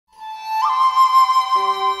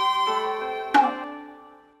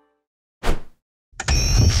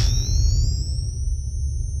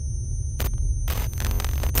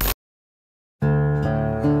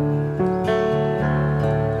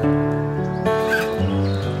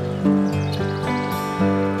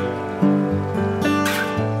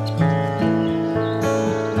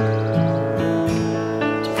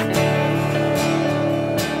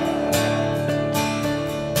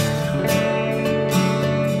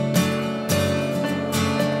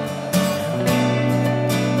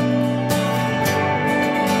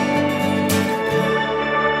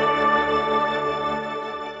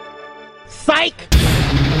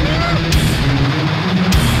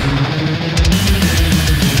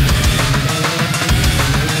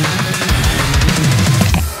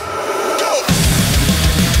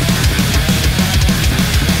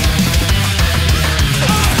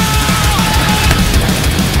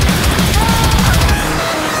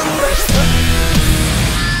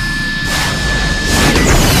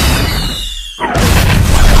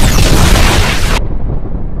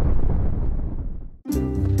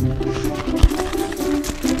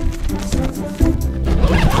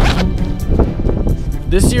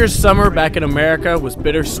This year's summer back in America was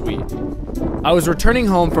bittersweet. I was returning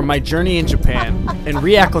home from my journey in Japan and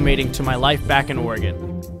reacclimating to my life back in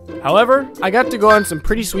Oregon. However, I got to go on some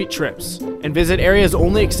pretty sweet trips and visit areas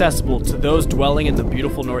only accessible to those dwelling in the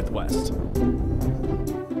beautiful Northwest.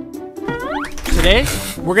 Today,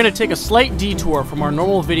 we're going to take a slight detour from our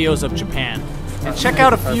normal videos of Japan and check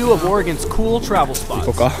out a few of Oregon's cool travel spots.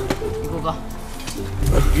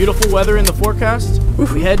 With beautiful weather in the forecast,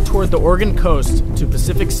 we head toward the Oregon coast to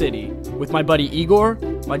Pacific City with my buddy Igor,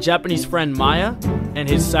 my Japanese friend Maya, and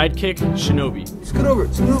his sidekick Shinobi. Scoot over,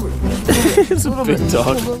 scoot over. It's a big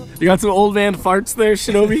dog. You got some old man farts there,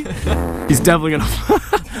 Shinobi? He's definitely gonna.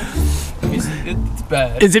 It's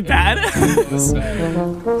bad. Is it bad? It's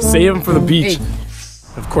bad. Save him for the beach. Hey.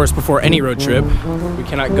 Of course, before any road trip, we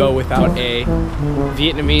cannot go without a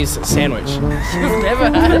Vietnamese sandwich. You've never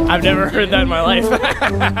had it? I've never heard that in my life.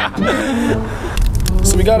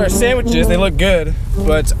 So we got our sandwiches, they look good,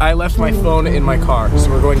 but I left my phone in my car, so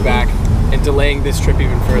we're going back and delaying this trip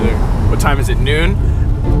even further. What time is it, noon?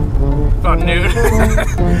 About noon.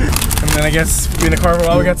 And then I guess we'll be in the car for a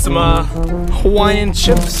while. We got some Hawaiian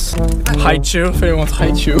chips. Haichu, if anyone wants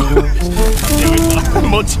haichu.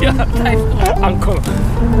 Mochi.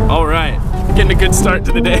 All right, getting a good start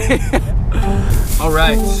to the day. All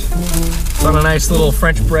right, it's on a nice little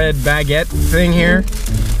French bread baguette thing here.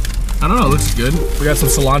 I don't know, it looks good. We got some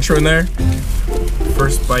cilantro in there.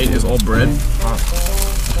 First bite is all bread. Oh,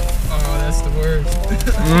 that's the worst.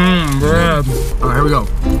 Bread. All right, here we go.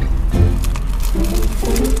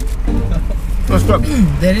 Let's go.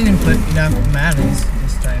 They didn't put enough mayonnaise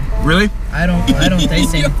this time. Really? I don't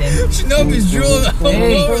taste anything. Shinobi's drooling all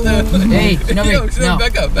over the. Hey, Shinobi, Yo, Shinobi, no.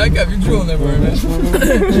 back up, you're drooling everywhere, man.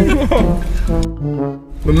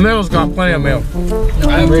 The meal's got plenty of meal. No,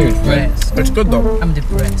 I'm depressed. It's good though. I'm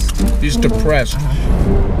depressed. He's depressed.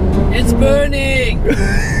 It's burning!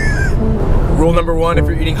 Rule number one, if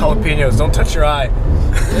you're eating jalapenos, don't touch your eye.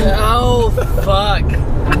 Oh, fuck.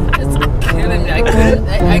 It's killing me.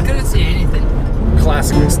 I couldn't see anything.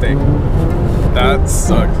 Classic mistake. That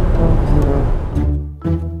sucked.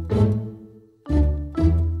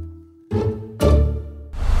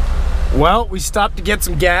 Well, we stopped to get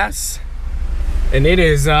some gas, and it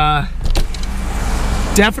is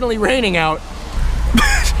definitely raining out.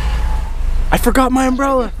 I forgot my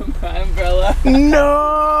umbrella. My umbrella.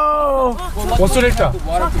 No! Wasureta.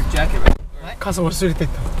 Waterproof jacket. Kasa wasureta.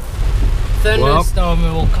 Thunderstorm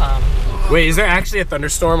will come. Wait, is there actually a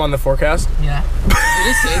thunderstorm on the forecast? Yeah. Did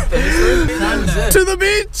it say thunderstorm? To the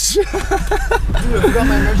beach! Dude, I forgot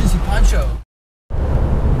my emergency poncho.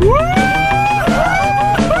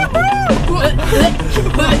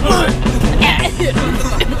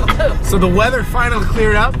 So the weather finally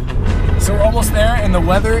cleared up. So we're almost there, and the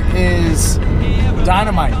weather is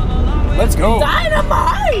dynamite. Let's go.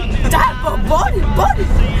 Dynamite! Buddy!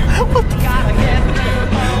 What the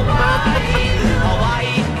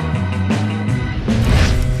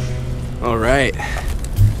All right,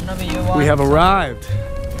 we have arrived.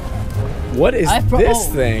 What is this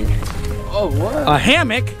thing? Oh, what? A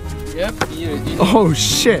hammock? Yep. Oh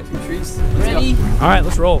shit. Ready? All right,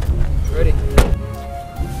 let's roll. Ready.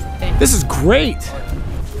 This is great.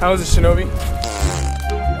 How is it, Shinobi?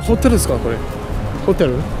 Hotel desu ka, kore? Hotel?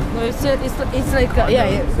 No, it's like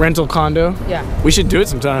yeah. Rental condo? Yeah. We should do it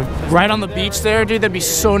sometime. Right on the beach there, dude. That'd be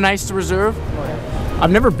so nice to reserve.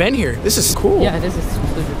 I've never been here. This is cool. Yeah, this is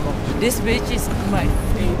super cool. This beach is my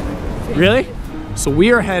favorite. Really? So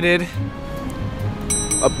we are headed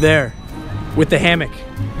up there with the hammock.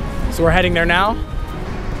 So we're heading there now.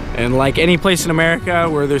 And like any place in America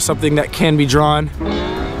where there's something that can be drawn,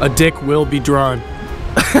 a dick will be drawn.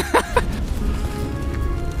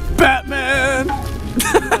 Batman!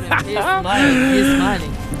 He's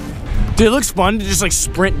smiling. Dude, it looks fun to just like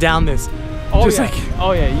sprint down this. Oh, Just yeah. like,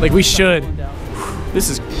 Oh, yeah. like we should. This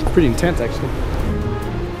is pretty intense, actually.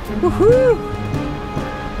 Woohoo!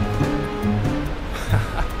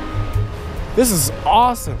 This is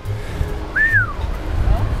awesome.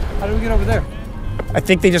 How do we get over there? I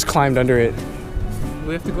think they just climbed under it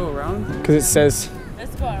We have to go around? because it says.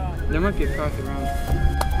 Let's go around. There might be a path around.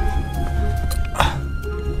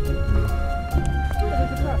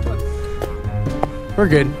 We're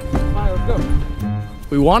good. Alright, let's go.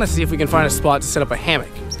 We want to see if we can find a spot to set up a hammock.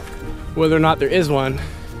 Whether or not there is one,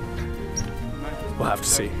 we'll have to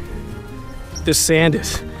see. This sand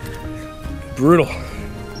is brutal.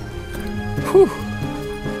 Whew.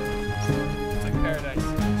 It's like paradise.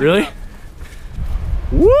 Really?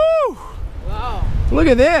 Woo! Wow. Look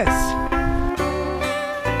at this.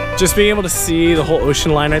 Just being able to see the whole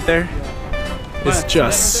ocean line right there is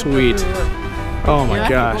just sweet. Oh my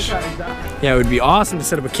gosh. Yeah, it would be awesome to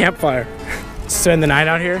set up a campfire. Spend the night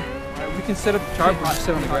out here. We can set up a tripod and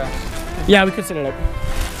sit on the grass. Yeah, we could set it up.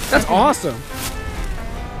 That's awesome.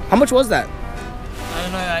 How much was that? I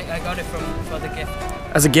don't know. I got it for the gift.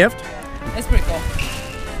 As a gift? It's pretty cool.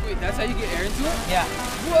 Wait, that's how you get air into it? Yeah.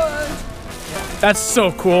 What? That's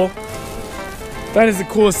so cool. That is the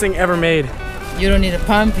coolest thing ever made. You don't need a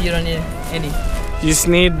pump. You don't need any. You just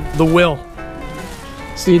need the will.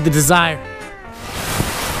 Just need the desire.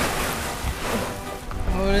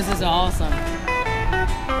 Oh, this is awesome.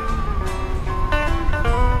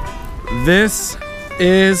 This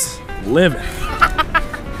is living.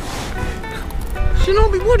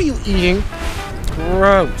 Shinobi, what are you eating?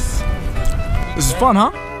 Gross. This is fun,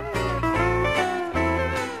 huh?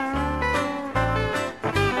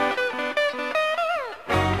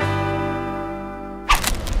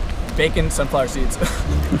 Bacon, sunflower seeds.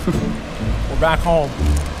 We're back home.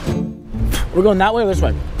 We're going that way or this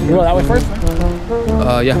way? You go that way first?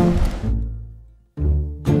 Yeah.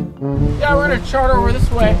 Yeah, we're gonna chart over this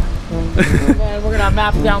way. And then we're gonna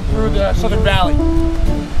map down through the Southern Valley.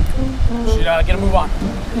 Should get a move on.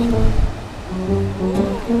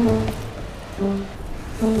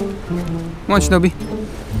 Come on, Shinobi.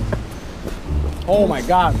 Oh my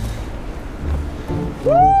God.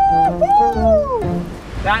 Woo!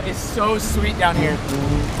 That is so sweet down here.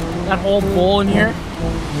 That whole bowl in here.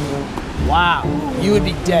 Wow, you would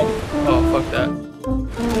be dead. Oh, fuck that.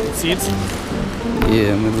 Seeds?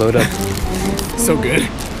 Yeah, I'm gonna load up. So good.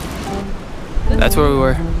 That's where we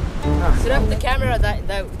were. Set up the camera that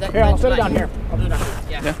Here, I'll set it down here. I'll do it down here.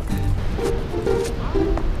 Yeah.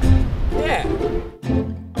 Yeah.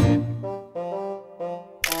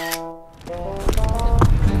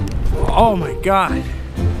 Oh my God.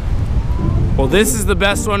 Well, this is the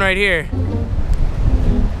best one right here.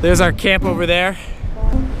 There's our camp over there.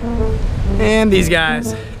 And these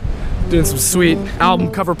guys doing some sweet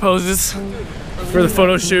album cover poses for the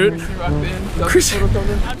photo shoot. Chris,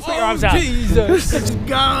 put your arms out. Jesus.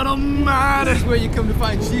 God Almighty. That's where you come to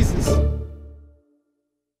find Jesus.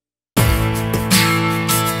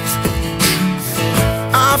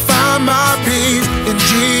 I find my peace in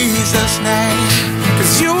Jesus' name.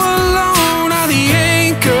 'Cause you alone are the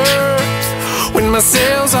anchor when my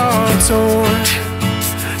sails are torn.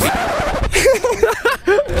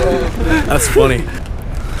 That's funny.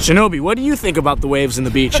 Shinobi, what do you think about the waves and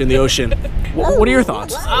the beach and the ocean? What are your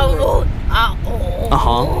thoughts? Uh-huh.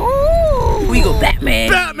 Wiggle Batman.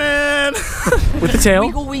 Batman! With the tail?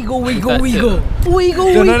 Wiggle, wiggle, wiggle, wiggle. Wiggle,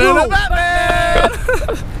 wiggle. No, Batman!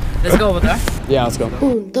 Let's go over there. Yeah, let's go.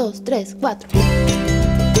 1, 2, 3, 4.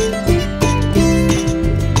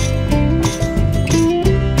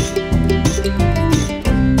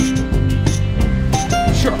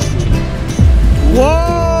 Sure.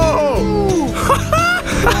 Whoa!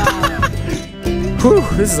 Whew,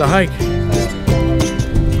 this is a hike.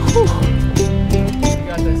 Whew. You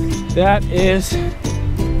got this. That is a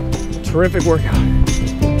terrific workout.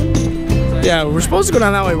 Yeah, we're supposed to go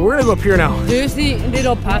down that way, but we're gonna go up here now. Do you see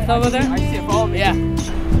little path over there? I see it, follow me. Yeah. We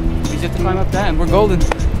just have to climb up that and we're golden.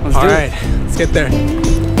 Let's All do right, it. let's get there.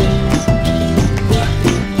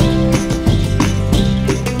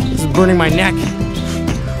 This is burning my neck.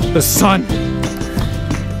 The sun.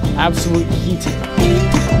 Absolute heat.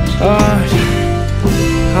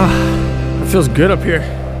 It feels good up here.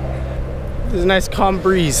 There's a nice calm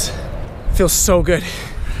breeze. It feels so good.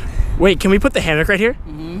 Wait, can we put the hammock right here?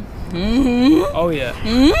 Oh yeah.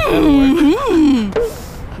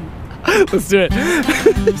 Let's do it.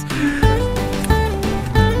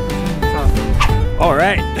 All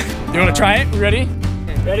right. You want to try it? Ready?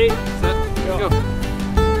 Ready? Set, go.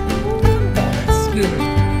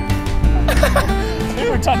 I think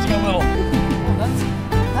we're touching a little. That's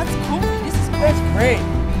cool. That's great.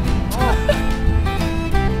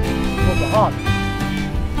 What the hawk?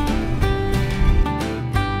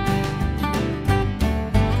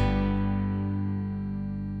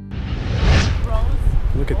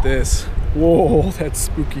 Look at this. Whoa, that's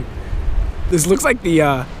spooky. This looks like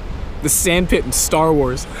the sand pit in Star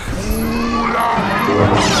Wars.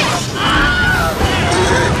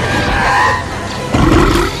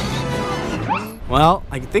 Well,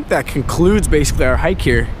 I think that concludes basically our hike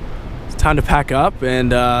here. It's time to pack up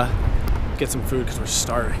and get some food because we're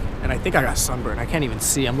starving. And I think I got sunburned. I can't even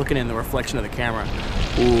see. I'm looking in the reflection of the camera.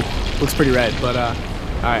 Ooh, looks pretty red. But all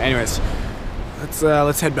right. Anyways,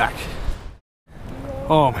 let's head back.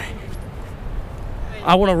 Oh man,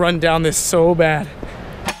 I want to run down this so bad.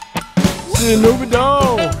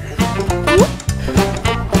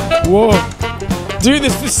 Whoa, dude,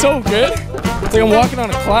 this is so good. It's like I'm walking on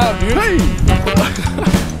a cloud, dude.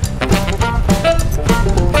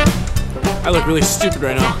 I look really stupid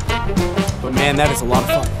right now. But man, that is a lot of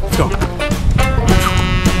fun. Let's go.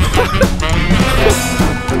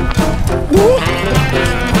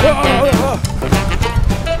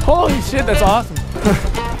 Holy shit, that's awesome.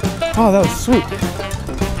 Oh, that was sweet.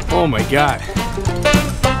 Oh my god.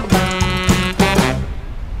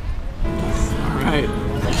 Alright.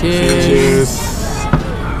 Cheers.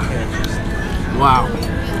 Wow.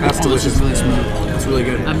 That's delicious. Really smooth. That's really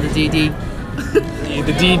good. I'm the DD.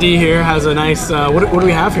 The DD here has a nice, what do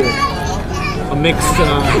we have here? A mixed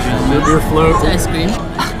beer float. It's ice cream.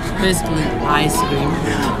 Basically ice cream.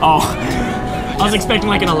 Oh, I was expecting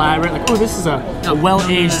like an elaborate, like, oh, this is a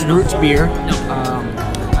well-aged root beer. No.